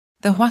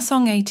The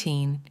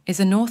Hwasong-18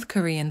 is a North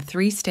Korean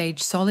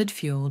three-stage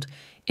solid-fueled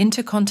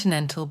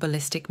intercontinental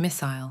ballistic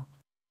missile.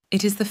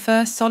 It is the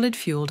first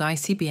solid-fueled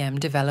ICBM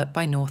developed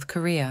by North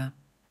Korea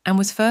and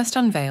was first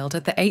unveiled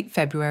at the 8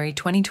 February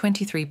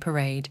 2023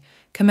 parade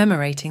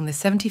commemorating the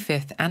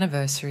 75th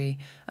anniversary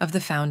of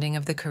the founding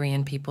of the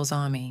Korean People's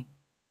Army.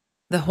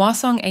 The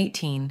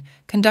Hwasong-18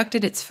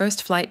 conducted its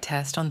first flight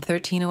test on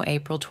 13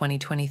 April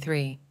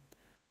 2023.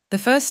 The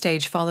first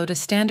stage followed a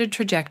standard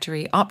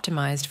trajectory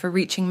optimized for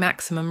reaching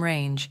maximum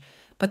range,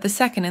 but the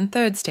second and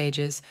third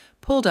stages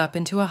pulled up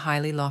into a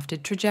highly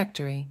lofted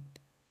trajectory.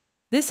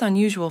 This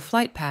unusual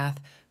flight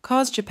path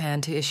caused Japan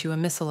to issue a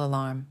missile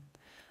alarm.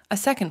 A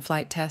second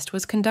flight test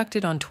was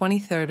conducted on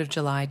 23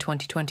 July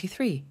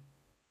 2023.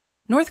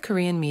 North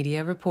Korean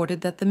media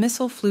reported that the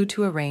missile flew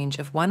to a range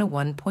of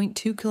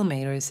 101.2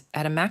 kilometers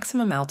at a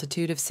maximum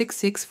altitude of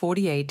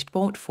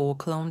 6648.4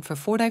 km for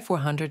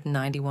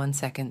 491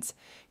 seconds,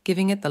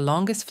 giving it the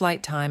longest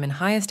flight time and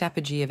highest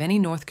apogee of any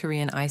North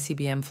Korean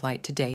ICBM flight to date.